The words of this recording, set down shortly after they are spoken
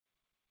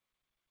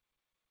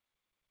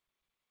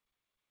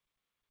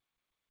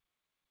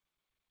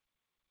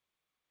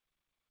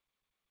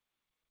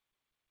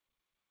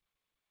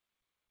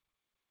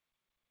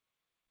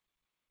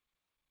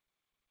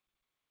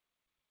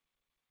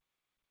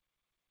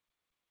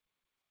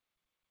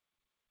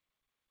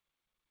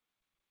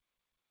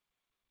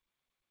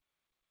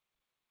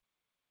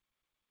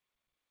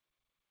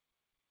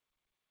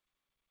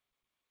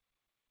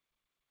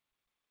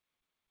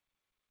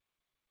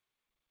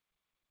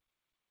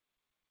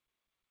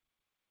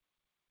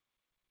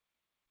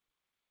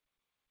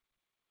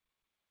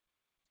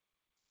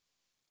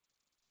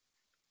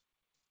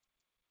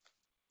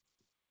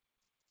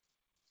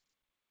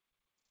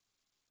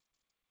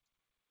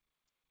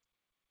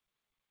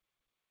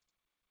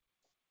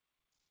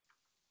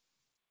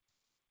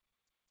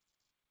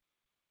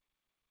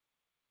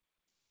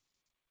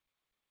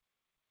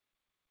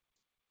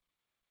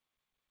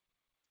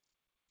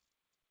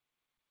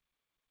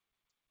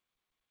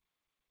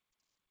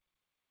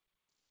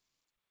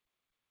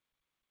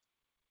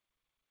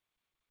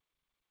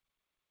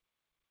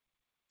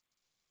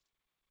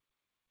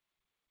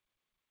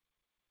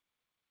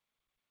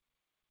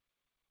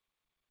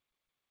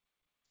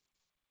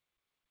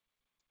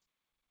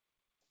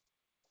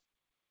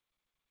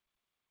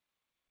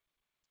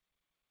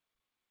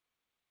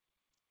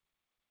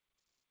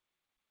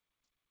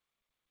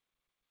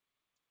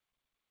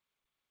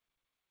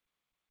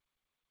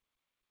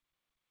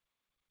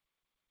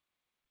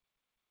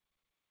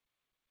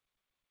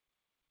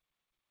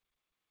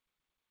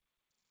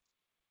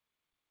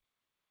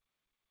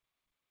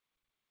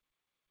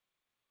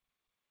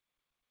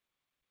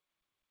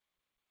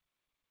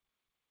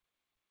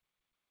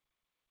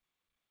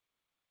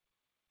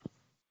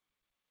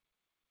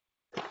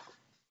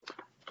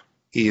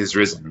He is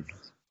risen.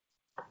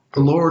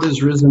 The Lord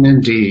is risen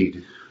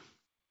indeed.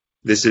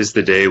 This is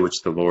the day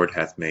which the Lord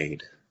hath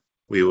made.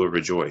 We will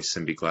rejoice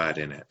and be glad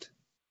in it.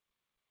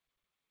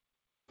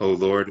 O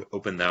Lord,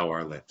 open thou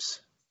our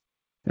lips.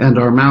 And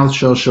our mouth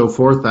shall show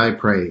forth thy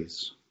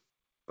praise.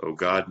 O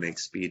God, make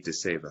speed to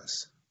save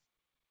us.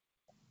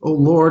 O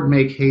Lord,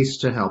 make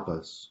haste to help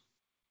us.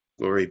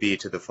 Glory be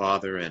to the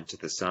Father, and to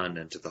the Son,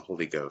 and to the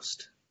Holy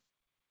Ghost.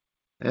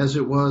 As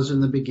it was in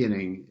the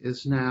beginning,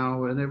 is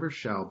now, and ever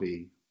shall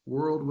be,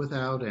 world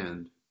without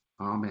end.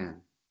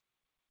 Amen.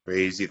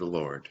 Praise ye the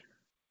Lord.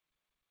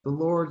 The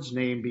Lord's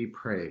name be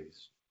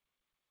praised.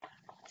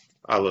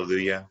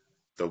 Alleluia.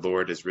 The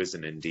Lord is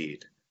risen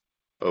indeed.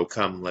 O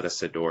come, let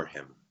us adore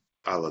him.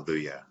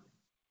 Alleluia.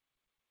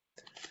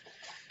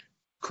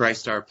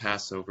 Christ our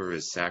Passover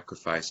is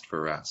sacrificed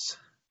for us.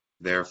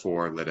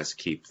 Therefore let us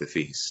keep the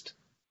feast.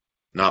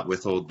 Not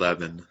with old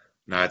leaven,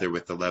 neither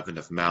with the leaven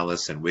of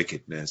malice and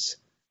wickedness,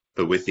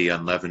 but with the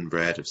unleavened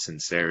bread of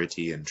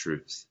sincerity and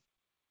truth.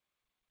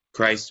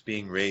 Christ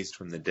being raised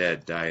from the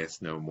dead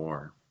dieth no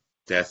more.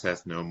 Death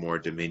hath no more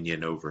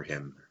dominion over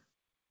him.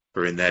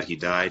 For in that he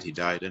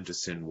died unto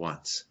sin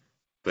once,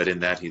 but in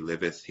that he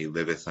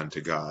liveth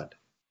unto God.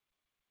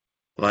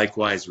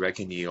 Likewise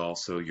reckon ye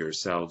also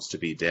yourselves to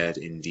be dead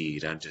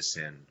indeed unto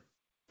sin,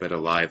 but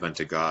alive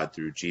unto God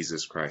through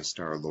Jesus Christ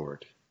our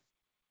Lord.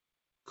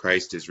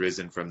 Christ is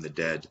risen from the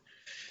dead,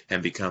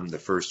 and become the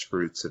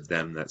firstfruits of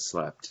them that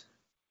slept.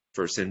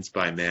 For since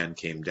by man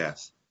came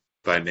death,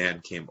 by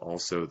man came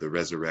also the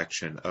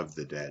resurrection of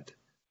the dead.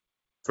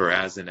 For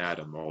as in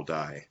Adam all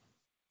die,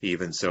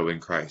 even so in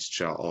Christ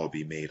shall all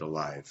be made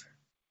alive.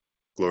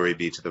 Glory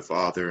be to the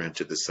Father, and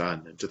to the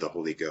Son, and to the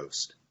Holy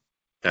Ghost,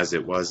 as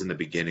it was in the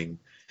beginning,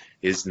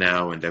 is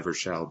now, and ever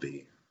shall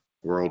be,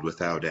 world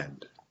without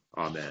end.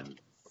 Amen.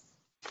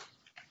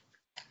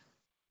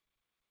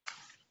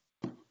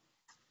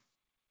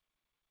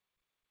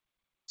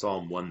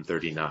 Psalm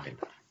 139.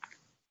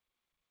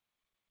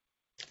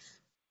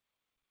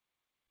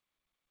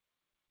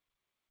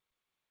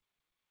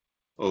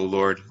 O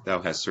Lord,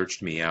 thou hast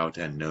searched me out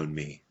and known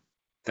me.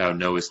 Thou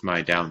knowest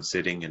my down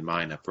sitting and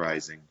mine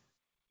uprising.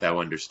 Thou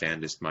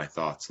understandest my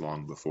thoughts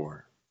long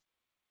before.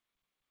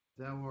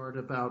 Thou art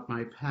about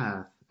my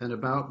path and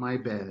about my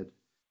bed,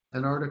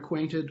 and art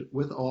acquainted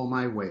with all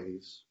my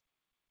ways.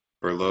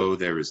 For lo,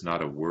 there is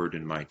not a word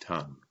in my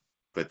tongue,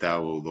 but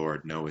thou, O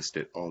Lord, knowest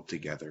it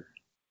altogether.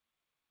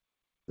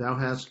 Thou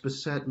hast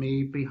beset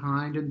me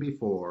behind and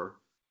before,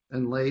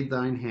 and laid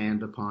thine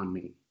hand upon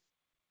me.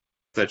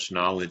 Such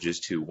knowledge is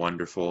too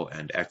wonderful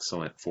and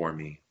excellent for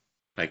me.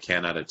 I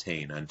cannot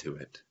attain unto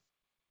it.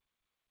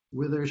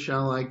 Whither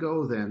shall I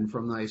go then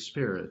from thy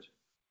spirit?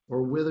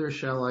 Or whither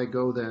shall I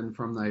go then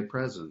from thy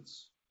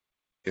presence?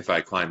 If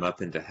I climb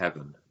up into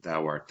heaven,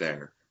 thou art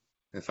there.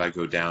 If I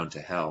go down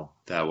to hell,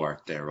 thou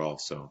art there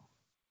also.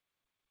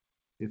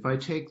 If I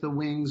take the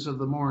wings of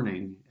the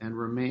morning and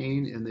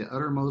remain in the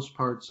uttermost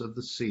parts of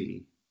the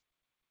sea,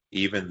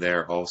 even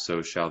there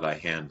also shall thy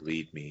hand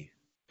lead me,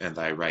 and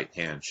thy right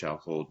hand shall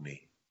hold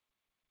me.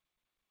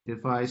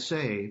 if I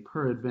say,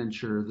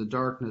 peradventure the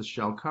darkness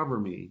shall cover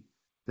me,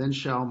 then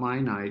shall my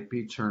night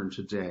be turned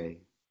to day.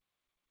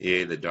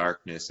 Yea, the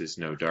darkness is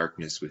no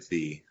darkness with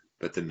thee,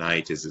 but the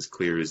night is as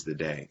clear as the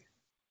day.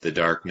 The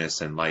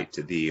darkness and light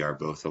to thee are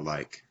both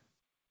alike.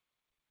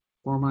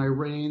 For my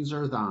reins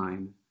are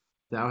thine,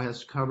 thou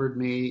hast covered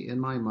me in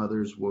my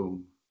mother's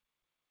womb.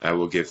 I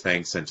will give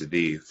thanks unto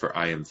thee, for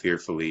I am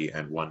fearfully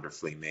and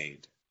wonderfully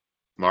made.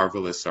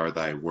 Marvelous are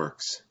thy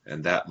works,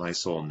 and that my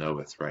soul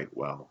knoweth right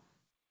well.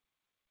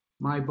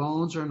 My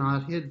bones are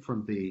not hid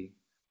from thee,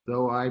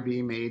 though I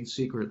be made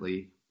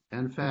secretly,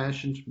 and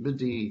fashioned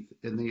beneath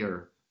in the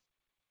earth.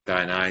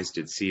 Thine eyes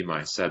did see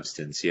my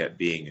substance yet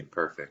being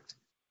imperfect,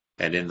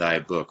 and in thy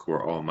book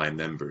were all my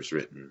members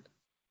written,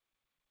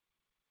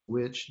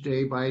 which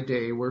day by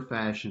day were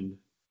fashioned,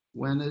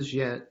 when as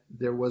yet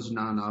there was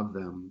none of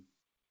them.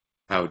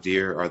 How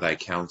dear are thy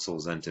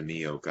counsels unto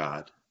me, O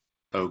God!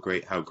 How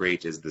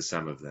great is the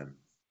sum of them!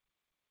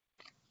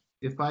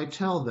 If I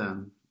tell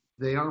them,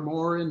 they are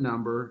more in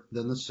number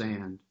than the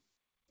sand.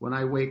 When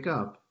I wake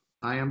up,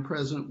 I am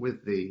present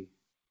with thee.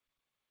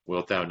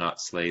 Wilt thou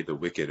not slay the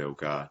wicked, O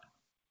God?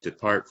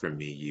 Depart from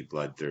me, ye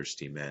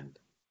bloodthirsty men.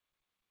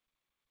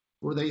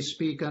 For they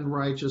speak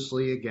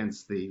unrighteously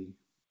against thee,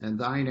 and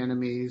thine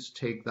enemies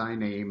take thy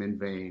name in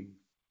vain.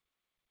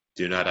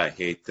 Do not I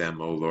hate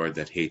them, O Lord,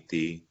 that hate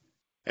thee?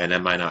 And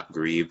am I not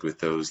grieved with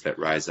those that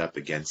rise up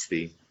against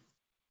thee?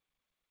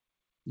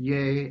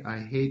 Yea, I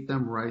hate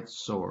them right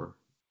sore,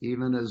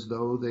 even as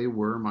though they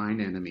were mine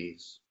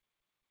enemies.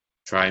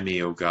 Try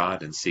me, O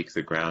God, and seek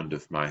the ground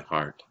of my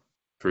heart.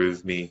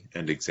 Prove me,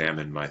 and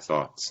examine my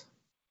thoughts.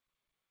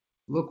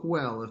 Look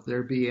well if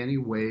there be any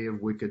way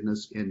of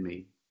wickedness in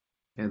me,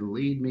 and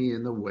lead me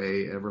in the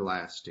way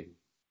everlasting.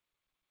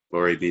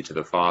 Glory be to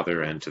the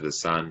Father, and to the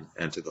Son,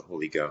 and to the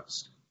Holy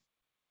Ghost.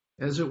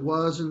 As it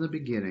was in the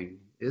beginning,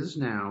 is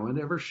now, and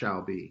ever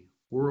shall be,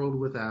 world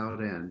without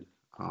end.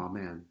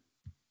 Amen.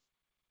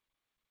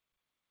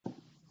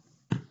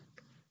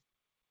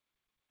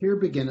 Here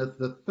beginneth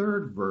the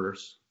third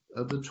verse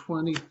of the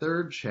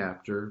 23rd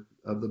chapter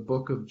of the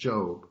book of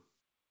Job.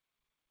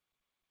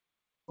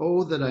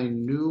 Oh, that I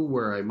knew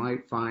where I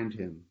might find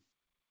him,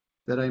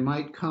 that I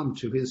might come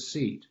to his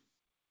seat.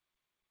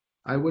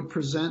 I would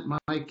present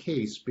my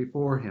case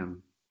before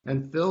him,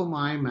 and fill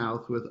my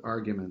mouth with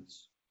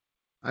arguments.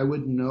 I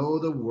would know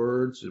the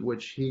words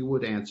which he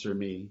would answer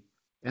me,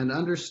 and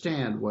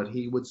understand what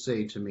he would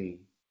say to me.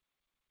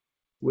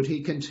 Would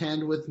he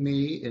contend with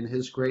me in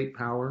his great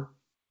power?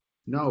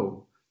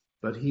 No,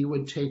 but he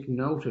would take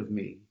note of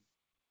me.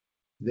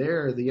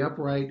 There the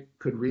upright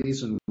could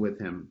reason with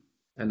him,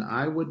 and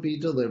I would be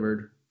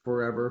delivered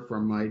forever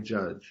from my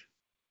judge.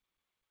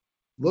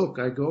 Look,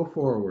 I go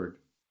forward,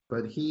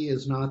 but he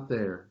is not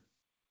there,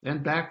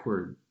 and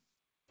backward,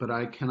 but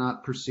I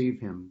cannot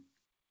perceive him.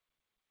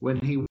 When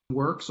he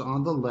works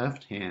on the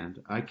left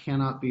hand, I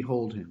cannot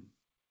behold him.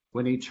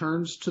 When he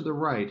turns to the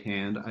right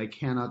hand, I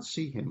cannot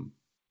see him.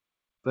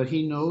 But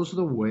he knows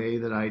the way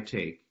that I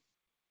take.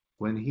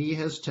 When he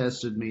has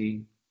tested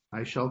me,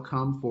 I shall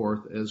come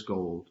forth as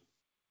gold.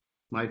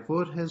 My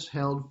foot has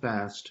held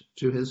fast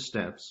to his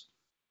steps.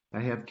 I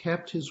have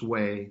kept his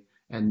way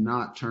and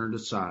not turned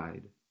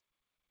aside.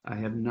 I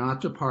have not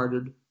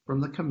departed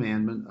from the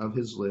commandment of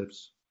his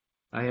lips.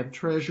 I have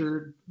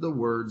treasured the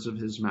words of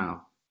his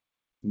mouth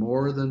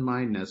more than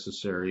my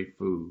necessary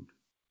food.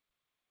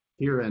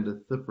 Here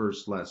endeth the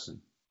first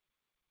lesson.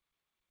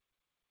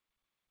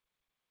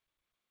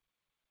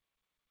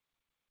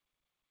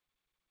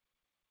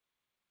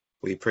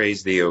 We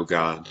praise thee, O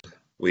God.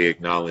 We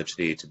acknowledge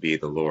thee to be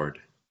the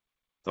Lord.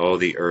 All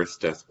the earth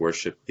doth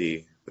worship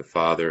thee, the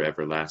Father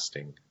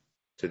everlasting.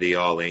 To thee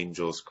all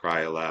angels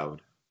cry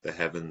aloud, the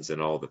heavens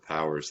and all the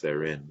powers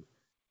therein.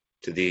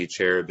 To thee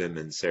cherubim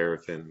and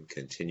seraphim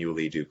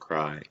continually do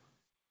cry,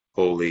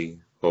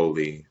 Holy,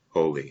 holy,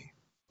 holy,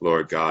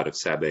 Lord God of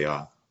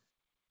Sabaoth.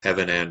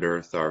 Heaven and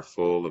earth are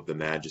full of the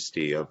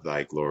majesty of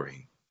thy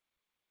glory.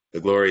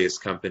 The glorious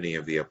company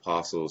of the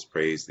apostles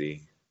praise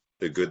thee.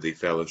 The goodly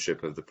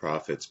fellowship of the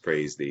prophets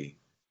praise thee.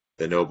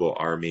 The noble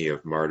army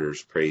of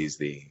martyrs praise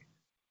thee.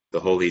 The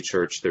holy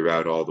church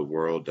throughout all the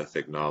world doth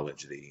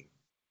acknowledge thee.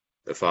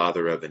 The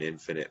Father of an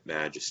infinite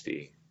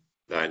majesty,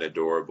 thine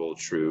adorable,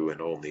 true,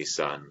 and only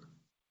Son,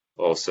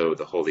 also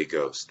the Holy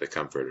Ghost, the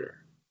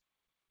Comforter.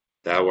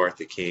 Thou art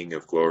the King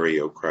of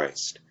glory, O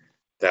Christ.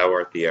 Thou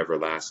art the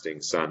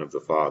everlasting Son of the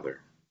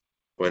Father.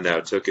 When thou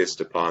tookest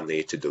upon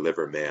thee to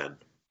deliver man,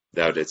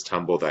 thou didst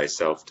humble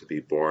thyself to be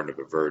born of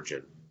a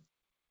virgin.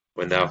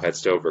 When thou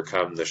hadst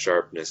overcome the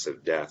sharpness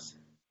of death,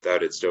 thou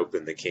didst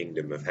open the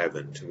kingdom of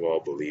heaven to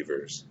all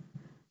believers.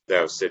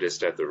 Thou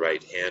sittest at the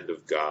right hand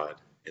of God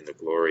in the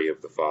glory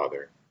of the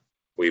Father.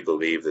 We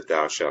believe that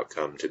thou shalt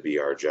come to be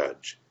our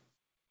judge.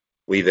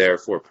 We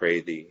therefore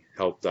pray thee,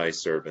 help thy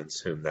servants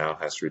whom thou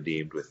hast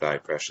redeemed with thy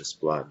precious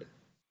blood.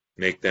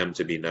 Make them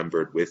to be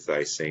numbered with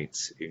thy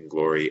saints in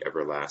glory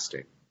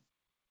everlasting.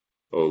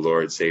 O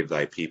Lord, save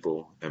thy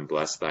people and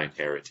bless thine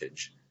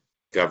heritage.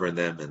 Govern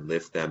them and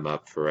lift them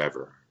up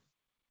forever.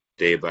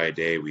 Day by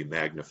day we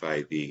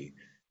magnify thee,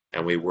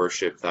 and we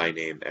worship thy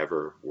name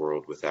ever,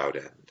 world without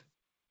end.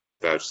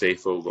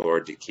 Vouchsafe, O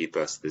Lord, to keep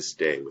us this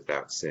day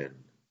without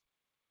sin.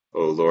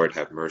 O Lord,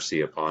 have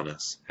mercy upon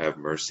us, have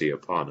mercy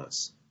upon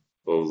us.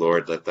 O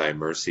Lord, let thy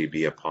mercy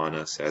be upon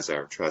us as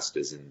our trust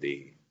is in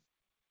thee.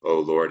 O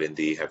Lord, in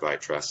thee have I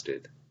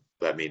trusted.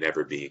 Let me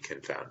never be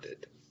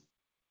confounded.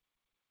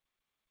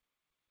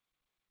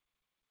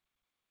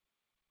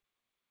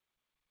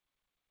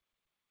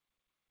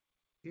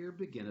 Here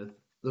beginneth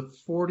the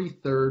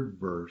 43rd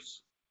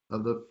verse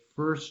of the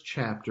first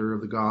chapter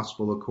of the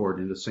Gospel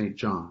according to St.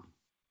 John.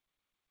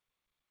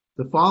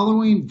 The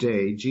following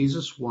day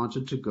Jesus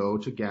wanted to go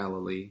to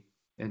Galilee,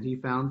 and he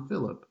found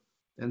Philip,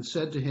 and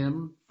said to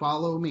him,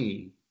 Follow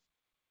me.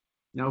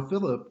 Now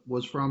Philip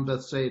was from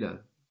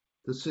Bethsaida,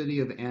 the city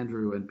of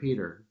Andrew and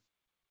Peter.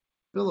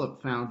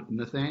 Philip found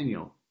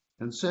Nathanael,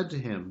 and said to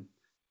him,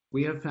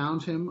 We have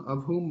found him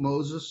of whom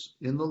Moses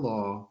in the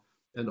law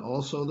and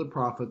also the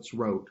prophets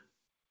wrote,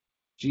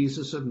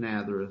 Jesus of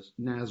Nazareth,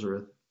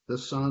 the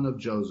son of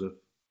Joseph.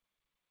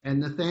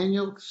 And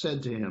Nathanael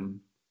said to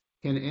him,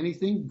 Can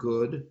anything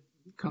good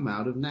come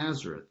out of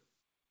Nazareth?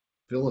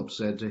 Philip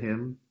said to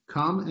him,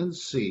 Come and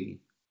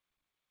see.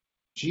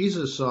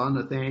 Jesus saw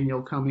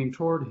Nathanael coming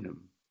toward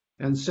him,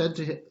 and said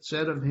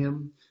of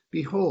him,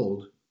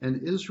 Behold,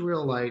 an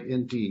Israelite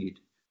indeed,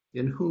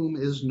 in whom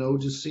is no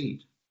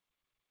deceit.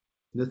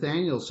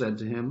 Nathanael said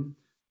to him,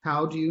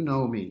 How do you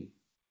know me?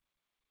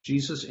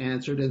 Jesus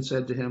answered and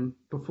said to him,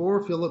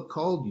 Before Philip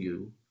called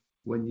you,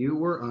 when you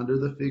were under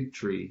the fig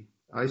tree,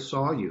 I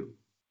saw you.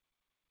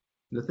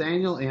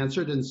 Nathanael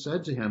answered and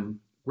said to him,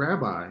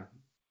 Rabbi,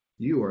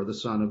 you are the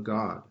Son of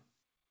God.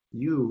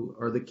 You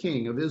are the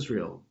King of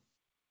Israel.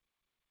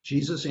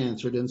 Jesus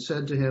answered and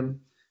said to him,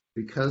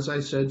 Because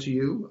I said to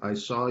you, I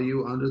saw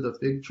you under the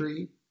fig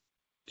tree,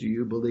 do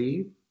you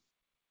believe?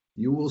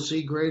 You will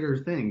see greater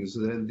things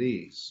than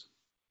these.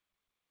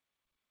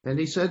 And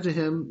he said to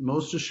him,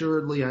 Most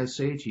assuredly I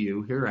say to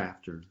you,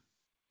 hereafter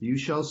you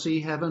shall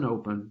see heaven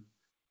open,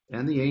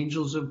 and the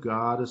angels of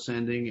God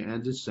ascending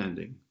and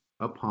descending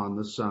upon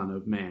the Son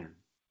of Man.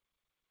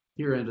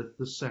 Here endeth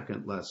the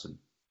second lesson.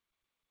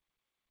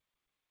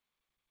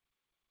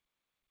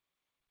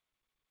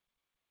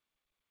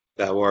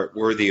 Thou art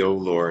worthy, O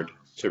Lord,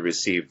 to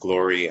receive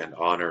glory and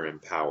honor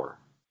and power,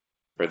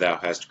 for thou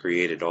hast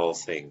created all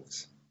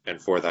things,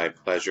 and for thy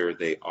pleasure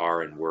they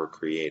are and were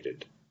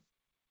created.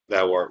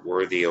 Thou art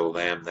worthy, O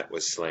Lamb that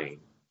was slain,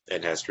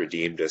 and hast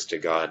redeemed us to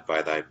God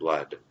by thy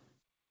blood,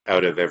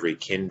 out of every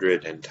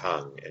kindred and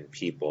tongue and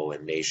people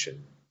and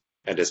nation,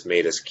 and hast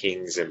made us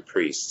kings and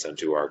priests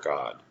unto our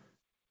God.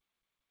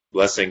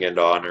 Blessing and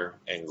honor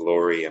and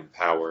glory and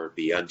power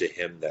be unto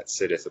him that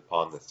sitteth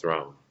upon the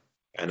throne,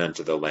 and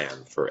unto the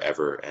Lamb for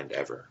ever and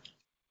ever.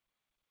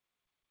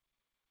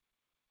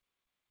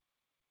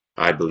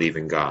 I believe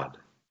in God,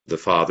 the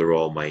Father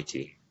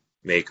Almighty,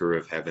 maker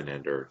of heaven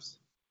and earth,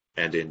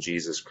 and in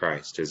Jesus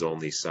Christ, his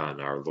only Son,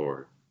 our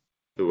Lord,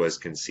 who was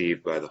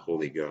conceived by the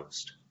Holy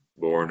Ghost,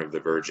 born of the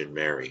Virgin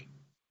Mary,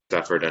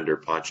 suffered under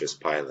Pontius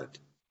Pilate,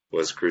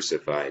 was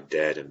crucified,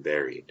 dead, and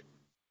buried.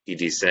 He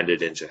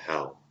descended into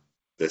hell.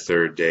 The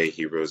third day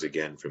he rose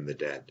again from the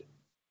dead.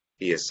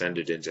 He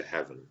ascended into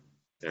heaven,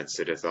 and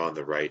sitteth on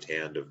the right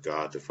hand of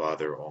God the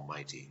Father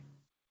Almighty.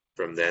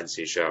 From thence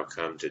he shall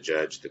come to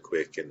judge the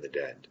quick and the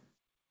dead.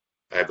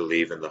 I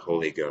believe in the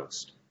Holy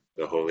Ghost,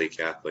 the Holy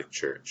Catholic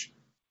Church,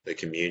 the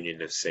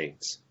communion of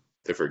saints,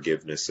 the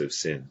forgiveness of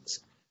sins,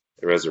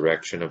 the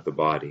resurrection of the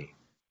body,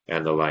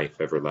 and the life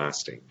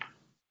everlasting.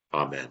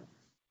 Amen.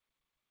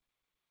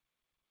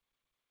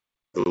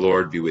 The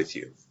Lord be with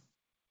you.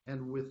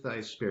 And with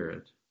thy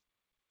spirit.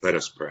 Let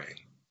us pray.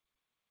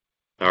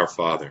 Our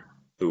Father,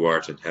 who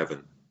art in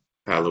heaven,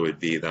 hallowed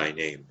be thy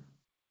name.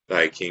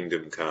 Thy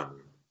kingdom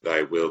come,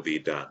 thy will be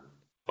done,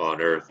 on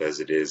earth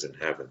as it is in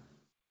heaven.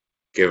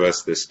 Give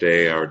us this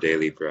day our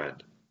daily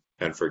bread,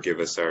 and forgive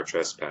us our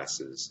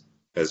trespasses,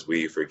 as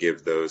we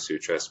forgive those who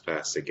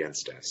trespass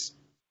against us.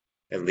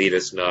 And lead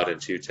us not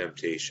into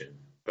temptation,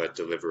 but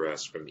deliver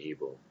us from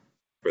evil.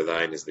 For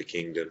thine is the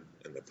kingdom,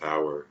 and the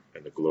power,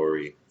 and the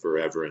glory,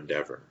 forever and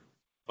ever.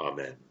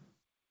 Amen.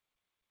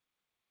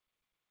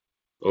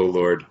 O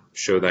Lord,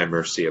 show thy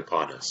mercy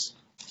upon us.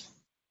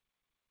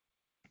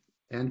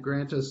 And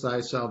grant us thy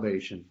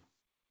salvation.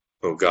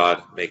 O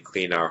God, make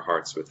clean our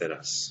hearts within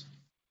us.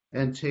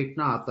 And take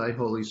not thy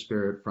Holy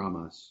Spirit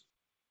from us.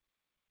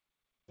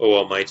 O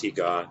Almighty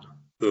God,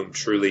 whom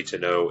truly to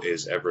know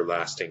is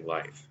everlasting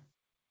life,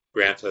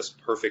 grant us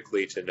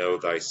perfectly to know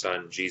thy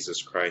Son,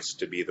 Jesus Christ,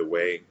 to be the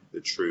way,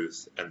 the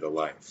truth, and the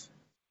life,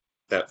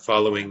 that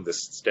following the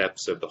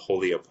steps of the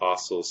holy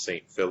apostles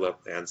St. Philip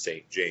and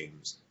St.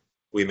 James,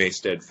 we may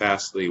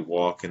steadfastly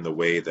walk in the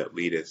way that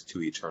leadeth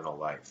to eternal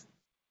life.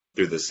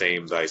 Through the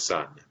same thy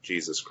Son,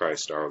 Jesus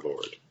Christ our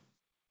Lord.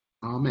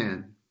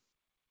 Amen.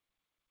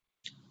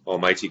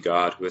 Almighty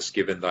God, who hast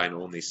given thine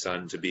only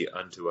Son to be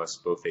unto us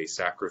both a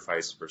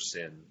sacrifice for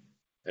sin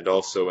and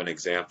also an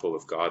example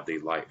of godly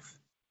life,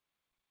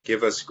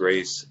 give us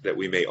grace that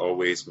we may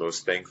always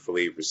most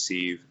thankfully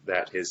receive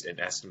that his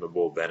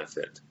inestimable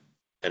benefit,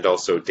 and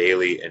also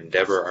daily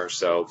endeavor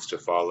ourselves to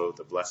follow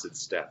the blessed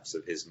steps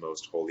of his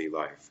most holy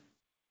life.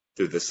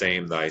 Through the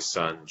same thy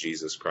Son,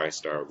 Jesus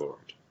Christ our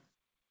Lord.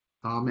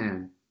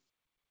 Amen.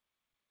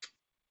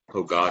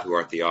 O God, who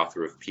art the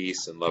author of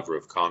peace and lover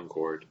of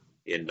concord,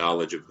 in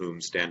knowledge of whom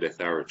standeth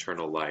our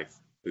eternal life,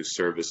 whose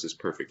service is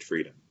perfect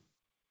freedom,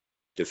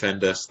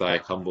 defend us, thy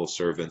humble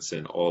servants,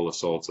 in all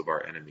assaults of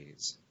our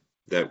enemies,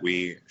 that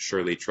we,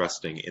 surely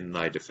trusting in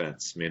thy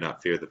defense, may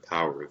not fear the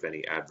power of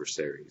any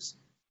adversaries,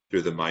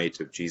 through the might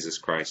of Jesus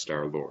Christ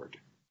our Lord.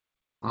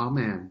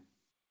 Amen.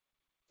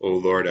 O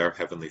Lord, our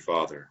heavenly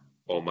Father,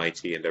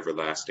 almighty and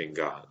everlasting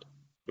God,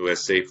 who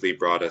has safely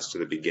brought us to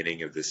the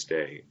beginning of this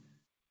day,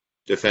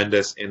 defend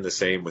us in the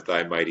same with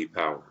thy mighty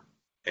power,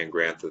 and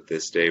grant that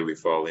this day we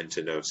fall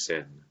into no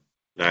sin,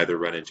 neither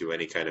run into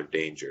any kind of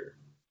danger,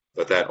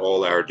 but that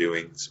all our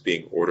doings,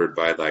 being ordered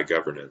by thy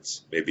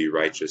governance, may be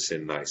righteous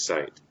in thy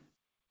sight,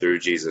 through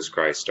Jesus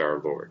Christ our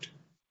Lord.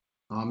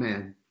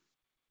 Amen.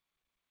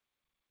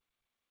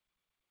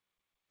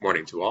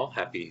 Morning to all.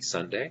 Happy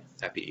Sunday.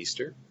 Happy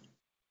Easter.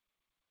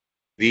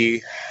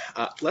 The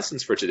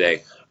lessons for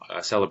today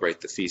celebrate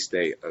the feast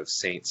day of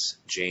Saints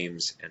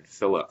James and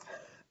Philip,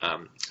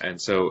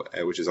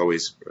 which is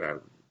always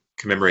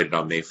commemorated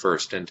on May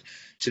 1st. And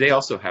today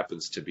also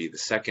happens to be the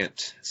second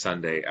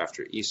Sunday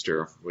after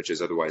Easter, which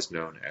is otherwise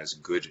known as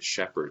Good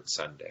Shepherd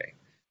Sunday,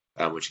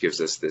 which gives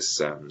us this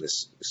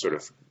sort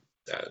of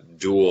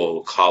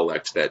dual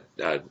collect that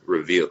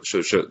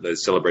that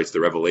celebrates the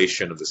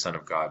revelation of the Son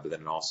of God, but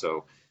then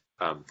also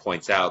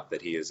points out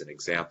that he is an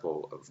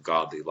example of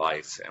godly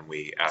life, and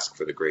we ask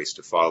for the grace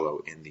to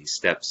follow in the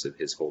steps of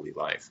his holy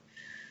life.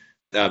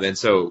 And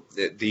so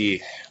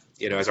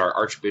as our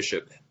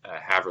Archbishop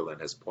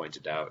Haverland has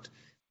pointed out,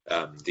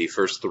 the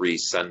first 3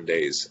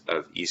 Sundays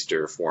of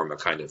Easter form a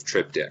kind of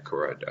triptych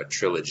or a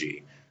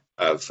trilogy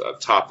of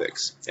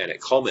topics, and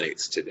it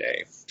culminates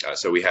today.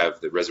 So we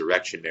have the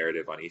resurrection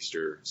narrative on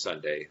Easter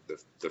Sunday,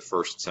 the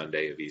first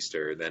Sunday of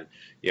Easter. Then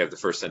you have the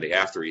first Sunday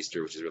after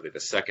Easter, which is really the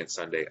second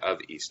Sunday of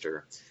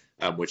Easter,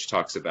 which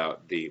talks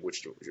about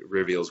which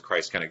reveals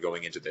Christ kind of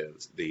going into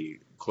the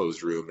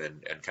closed room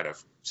and kind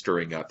of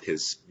stirring up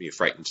his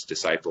frightened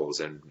disciples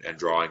and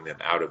drawing them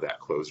out of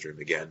that closed room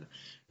again.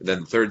 And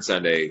then the third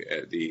Sunday,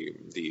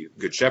 the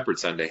Good Shepherd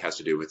Sunday, has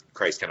to do with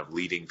Christ kind of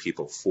leading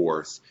people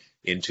forth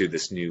into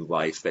this new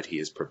life that he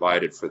has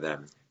provided for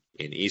them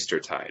in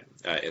Eastertide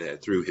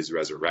through his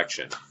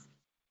resurrection.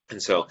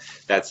 And so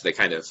that's the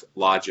kind of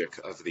logic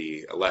of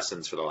the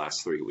lessons for the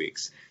last 3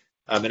 weeks.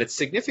 And it's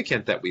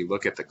significant that we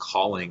look at the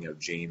calling of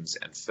James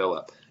and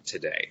Philip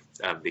today,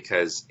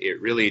 because it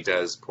really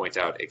does point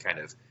out a kind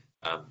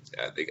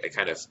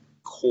of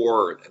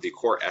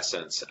core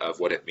essence of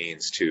what it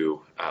means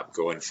to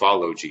go and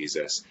follow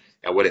Jesus,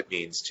 and what it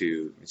means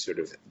to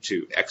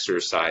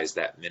exercise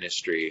that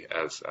ministry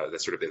of the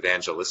sort of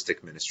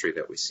evangelistic ministry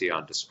that we see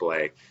on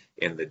display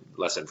in the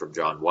lesson from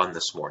John 1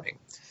 this morning.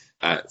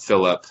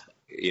 Philip,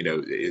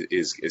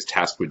 is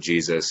tasked with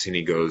Jesus, and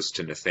he goes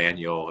to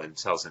Nathanael and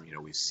tells him,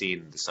 we've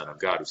seen the Son of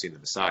God, we've seen the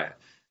Messiah.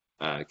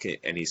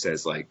 And he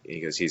says, he's like,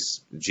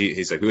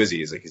 who is he?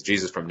 He's like, he's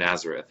Jesus from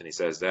Nazareth. And he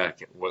says,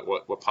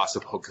 what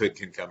possible good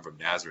can come from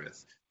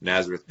Nazareth?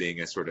 Nazareth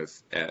being a sort of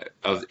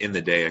in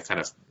the day, a kind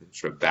of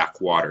sort of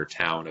backwater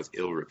town of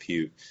ill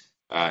repute,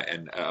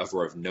 and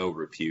of no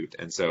repute.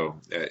 And so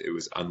it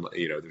was,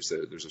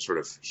 there's a sort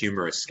of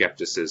humorous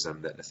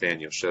skepticism that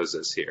Nathanael shows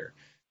us here.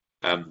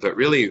 But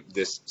really,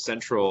 this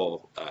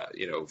central,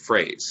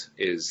 phrase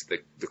is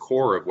the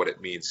core of what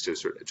it means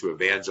to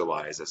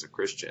evangelize as a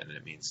Christian. And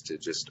it means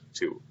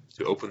to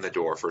open the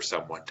door for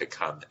someone to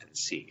come and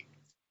see.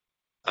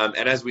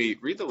 And as we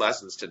read the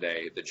lessons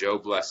today, the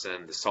Job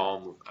lesson, the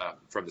Psalm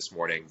from this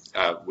morning,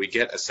 we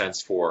get a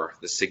sense for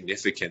the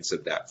significance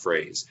of that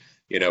phrase.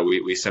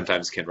 We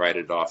sometimes can write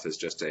it off as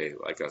just a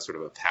sort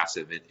of a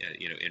passive,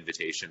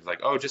 invitation,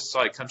 like, oh, just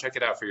come check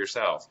it out for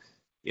yourself.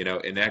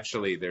 And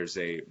actually there's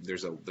a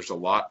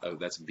lot of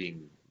that's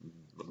being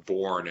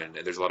born, and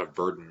there's a lot of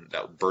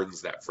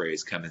burdens that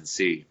phrase, come and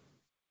see,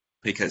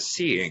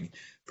 because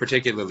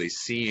particularly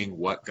seeing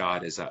what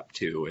God is up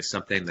to, is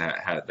something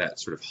that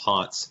sort of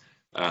haunts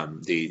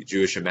the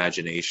Jewish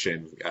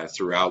imagination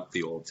throughout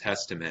the Old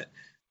Testament.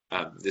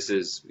 This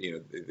is,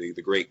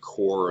 the great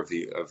core of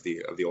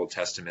the Old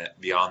Testament.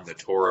 Beyond the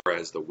Torah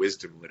is the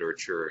wisdom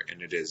literature,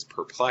 and it is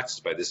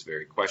perplexed by this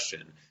very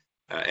question.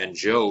 And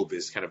Job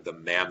is kind of the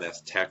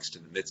mammoth text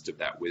in the midst of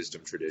that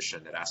wisdom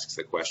tradition that asks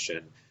the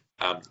question,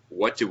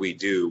 what do we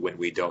do when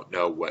we don't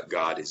know what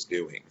God is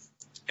doing?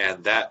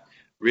 And that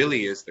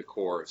really is the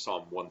core of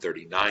Psalm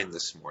 139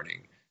 this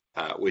morning,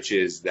 which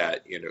is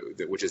the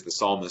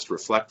psalmist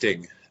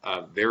reflecting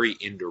very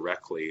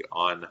indirectly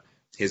on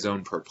his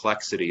own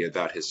perplexity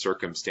about his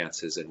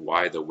circumstances and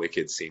why the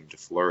wicked seem to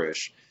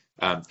flourish.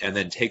 And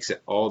then takes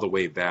it all the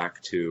way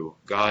back to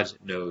God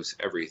knows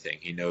everything.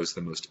 He knows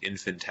the most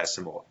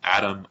infinitesimal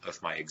atom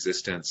of my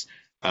existence.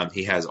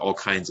 He has all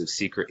kinds of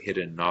secret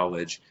hidden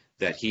knowledge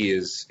that he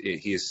is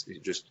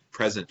just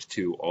present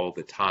to all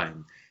the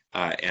time.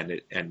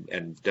 And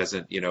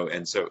doesn't,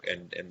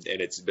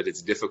 but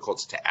it's difficult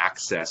to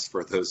access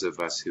for those of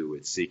us who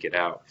would seek it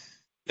out.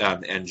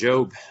 And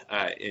Job,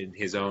 in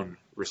his own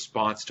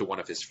response to one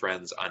of his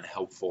friend's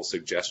unhelpful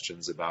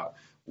suggestions about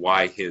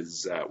why he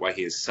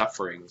is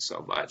suffering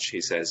so much,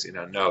 he says,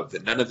 no,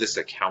 that none of this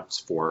accounts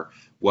for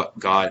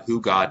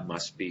who God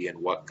must be and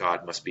what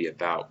God must be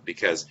about,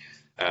 because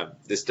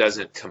this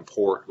doesn't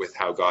comport with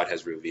how God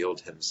has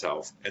revealed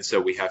himself. And so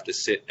we have to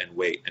sit and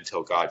wait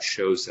until God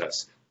shows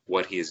us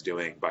what he is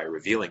doing by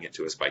revealing it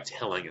to us, by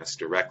telling us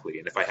directly.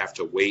 And if I have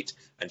to wait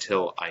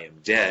until I am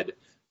dead,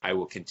 I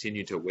will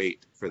continue to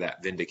wait for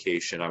that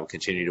vindication. I will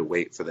continue to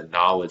wait for the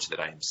knowledge that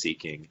I am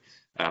seeking.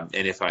 And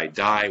if I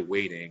die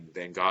waiting,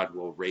 then God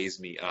will raise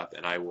me up,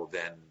 and I will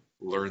then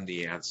learn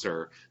the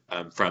answer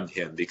from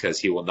him, because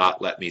he will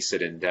not let me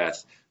sit in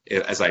death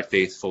as I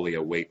faithfully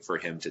await for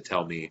him to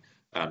tell me,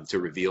 to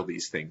reveal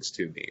these things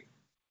to me.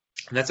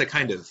 And that's a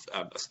kind of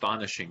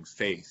astonishing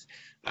faith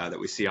that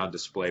we see on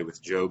display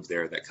with Job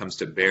there, that comes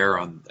to bear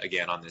on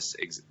this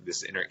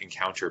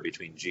encounter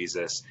between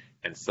Jesus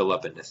and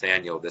Philip and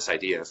Nathanael. This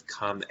idea of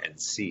come and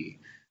see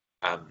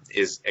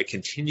is a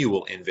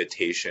continual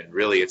invitation.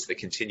 Really, it's the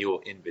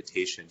continual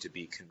invitation to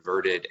be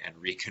converted and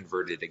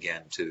reconverted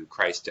again to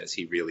Christ as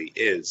he really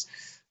is.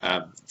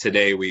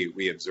 Today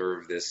we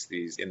observe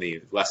these in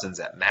the lessons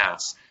at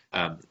Mass.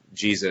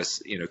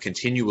 Jesus,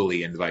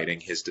 continually inviting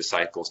his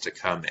disciples to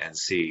come and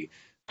see.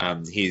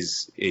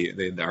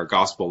 In our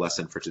gospel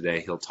lesson for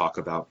today, he'll talk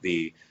about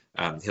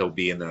he'll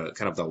be in the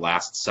kind of the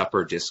Last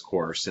Supper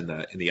discourse in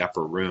the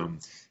upper room,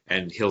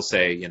 and he'll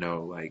say, he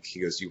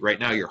goes, right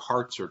now your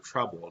hearts are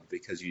troubled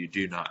because you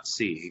do not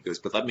see. He goes,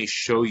 but let me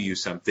show you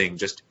something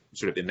just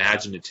sort of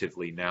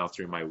imaginatively now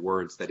through my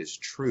words that is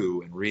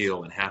true and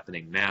real and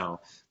happening now,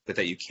 but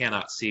that you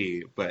cannot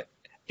see. But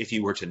if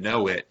you were to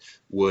know it,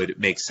 would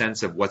make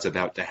sense of what's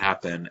about to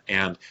happen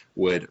and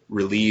would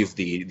relieve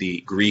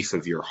the grief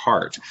of your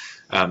heart.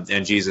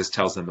 And Jesus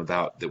tells them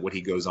about what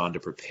he goes on to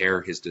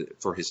prepare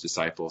for his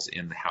disciples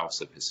in the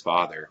house of his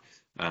Father.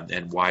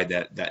 And why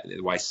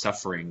why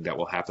suffering that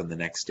will happen the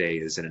next day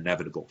is an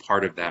inevitable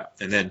part of that.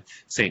 And then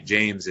St.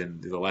 James,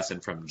 in the lesson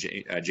from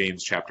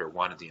James chapter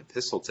 1 of the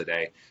epistle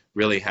today,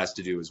 really has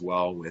to do as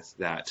well with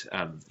that,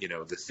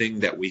 the thing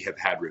that we have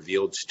had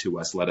revealed to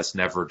us, let us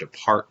never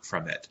depart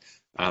from it.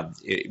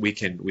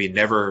 We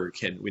never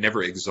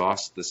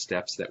exhaust the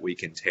steps that we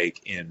can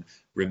take in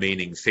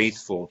remaining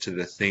faithful to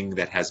the thing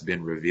that has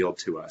been revealed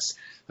to us.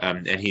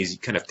 And he's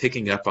kind of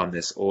picking up on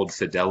this old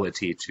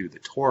fidelity to the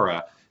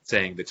Torah,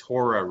 saying the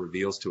Torah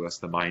reveals to us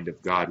the mind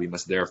of God. We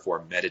must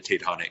therefore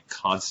meditate on it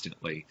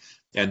constantly.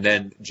 And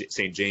then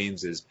St.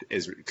 James is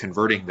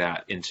converting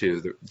that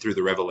through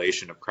the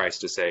revelation of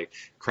Christ to say,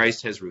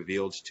 Christ has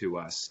revealed to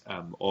us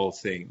all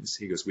things.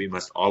 He goes, we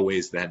must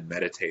always then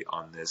meditate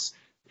on this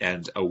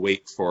and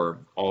await for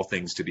all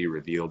things to be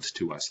revealed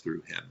to us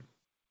through him.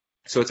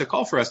 So it's a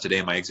call for us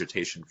today. My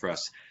exhortation for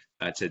us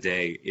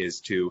today is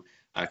to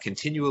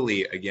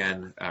continually,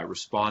 again,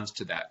 respond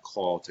to that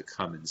call to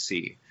come and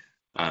see.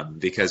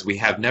 Because we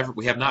have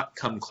not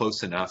come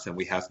close enough and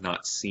we have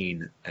not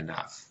seen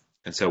enough.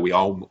 And so we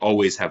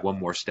always have one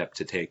more step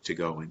to take to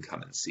go and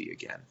come and see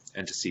again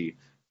and to see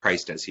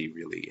Christ as he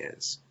really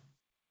is.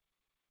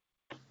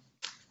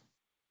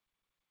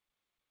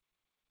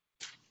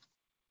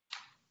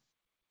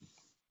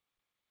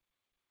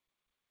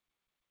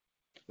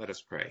 Let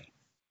us pray.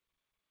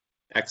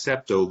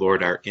 Accept, O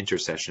Lord, our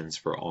intercessions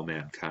for all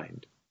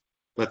mankind.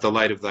 Let the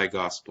light of thy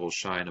gospel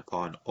shine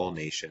upon all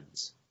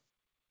nations.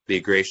 Be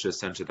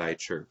gracious unto thy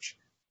church,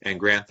 and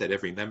grant that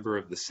every member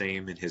of the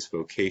same in his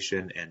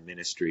vocation and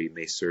ministry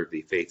may serve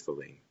thee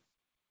faithfully.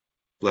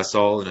 Bless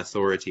all in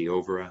authority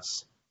over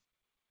us,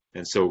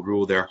 and so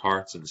rule their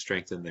hearts and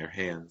strengthen their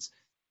hands,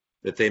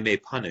 that they may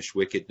punish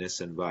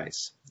wickedness and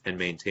vice, and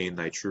maintain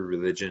thy true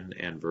religion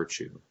and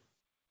virtue.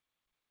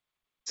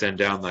 Send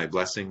down thy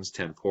blessings,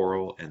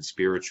 temporal and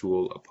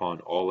spiritual, upon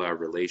all our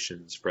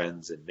relations,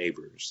 friends, and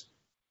neighbors.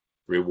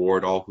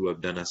 Reward all who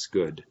have done us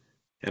good,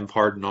 and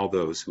pardon all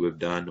those who have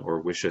done or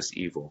wish us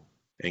evil,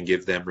 and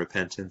give them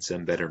repentance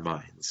and better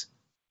minds.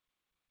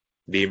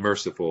 Be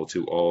merciful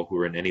to all who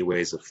are in any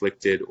ways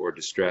afflicted or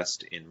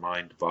distressed in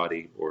mind,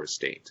 body, or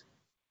estate.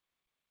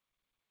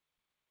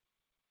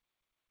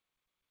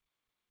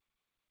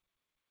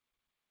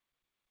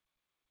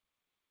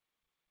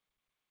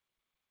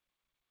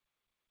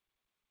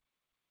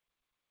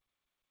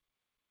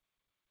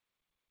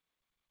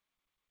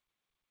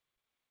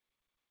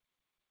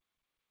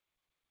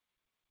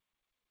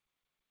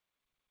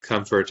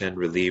 Comfort and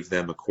relieve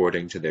them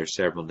according to their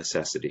several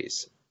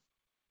necessities.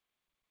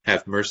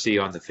 Have mercy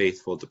on the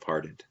faithful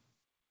departed.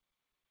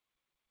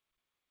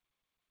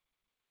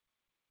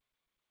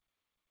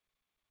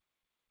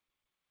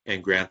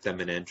 And grant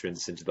them an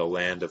entrance into the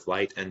land of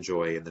light and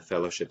joy in the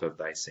fellowship of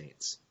thy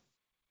saints.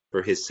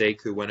 For his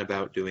sake who went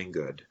about doing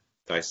good,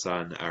 thy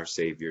Son, our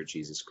Savior,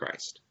 Jesus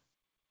Christ.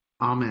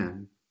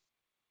 Amen.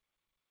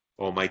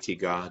 Almighty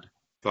God,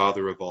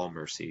 Father of all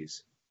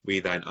mercies, we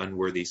thine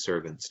unworthy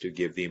servants do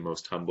give thee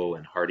most humble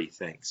and hearty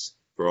thanks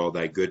for all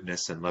thy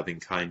goodness and loving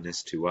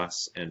kindness to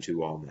us and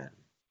to all men.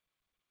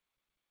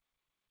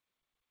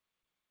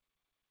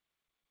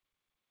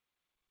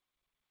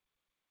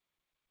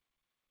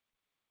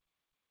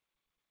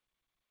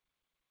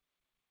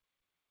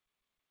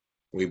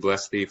 We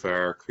bless thee for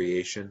our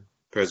creation,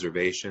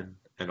 preservation,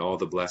 and all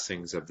the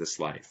blessings of this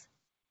life,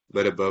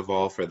 but above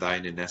all for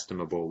thine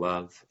inestimable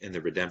love in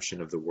the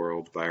redemption of the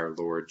world by our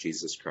Lord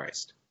Jesus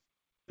Christ,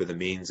 for the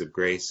means of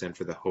grace and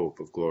for the hope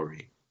of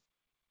glory.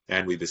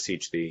 And we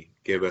beseech thee,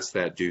 give us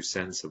that due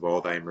sense of all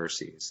thy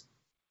mercies,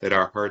 that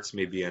our hearts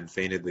may be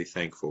unfeignedly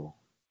thankful,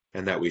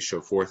 and that we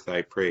show forth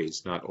thy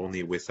praise not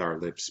only with our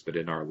lips but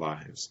in our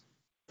lives,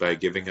 by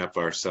giving up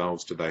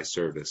ourselves to thy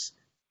service,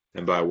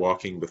 and by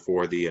walking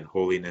before thee in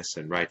holiness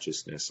and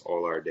righteousness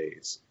all our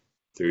days,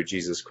 through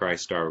Jesus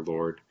Christ our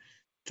Lord,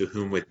 to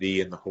whom with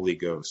thee and the Holy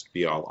Ghost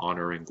be all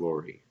honor and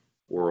glory,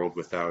 world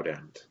without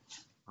end.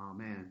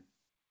 Amen.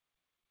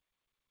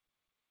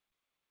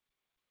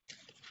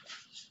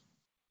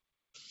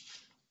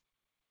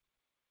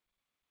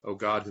 O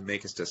God, who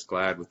makest us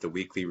glad with the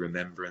weekly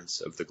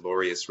remembrance of the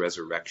glorious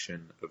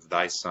resurrection of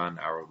thy Son,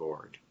 our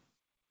Lord,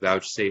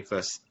 vouchsafe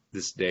us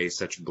this day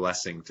such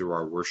blessing through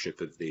our worship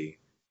of thee,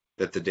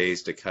 that the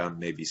days to come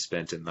may be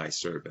spent in thy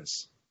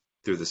service,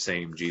 through the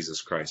same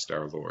Jesus Christ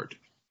our Lord.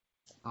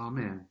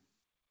 Amen.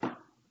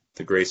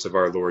 The grace of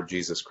our Lord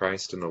Jesus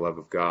Christ, and the love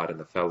of God, and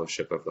the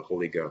fellowship of the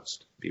Holy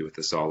Ghost be with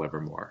us all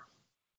evermore.